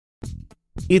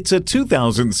It's a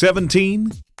 2017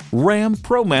 Ram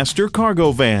ProMaster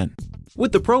cargo van.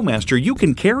 With the ProMaster, you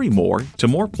can carry more to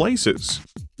more places.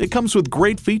 It comes with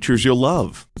great features you'll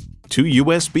love. 2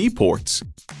 USB ports,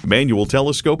 manual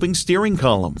telescoping steering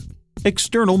column,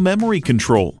 external memory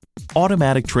control,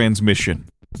 automatic transmission,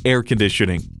 air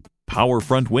conditioning, power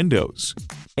front windows,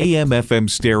 AM/FM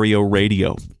stereo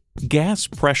radio, gas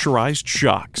pressurized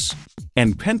shocks,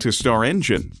 and Pentastar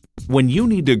engine. When you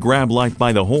need to grab life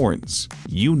by the horns,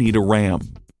 you need a Ram.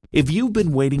 If you've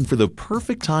been waiting for the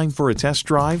perfect time for a test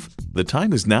drive, the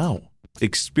time is now.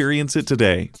 Experience it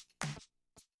today.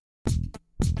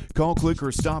 Call, click,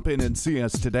 or stop in and see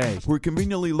us today. We're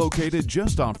conveniently located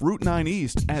just off Route 9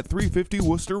 East at 350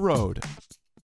 Worcester Road.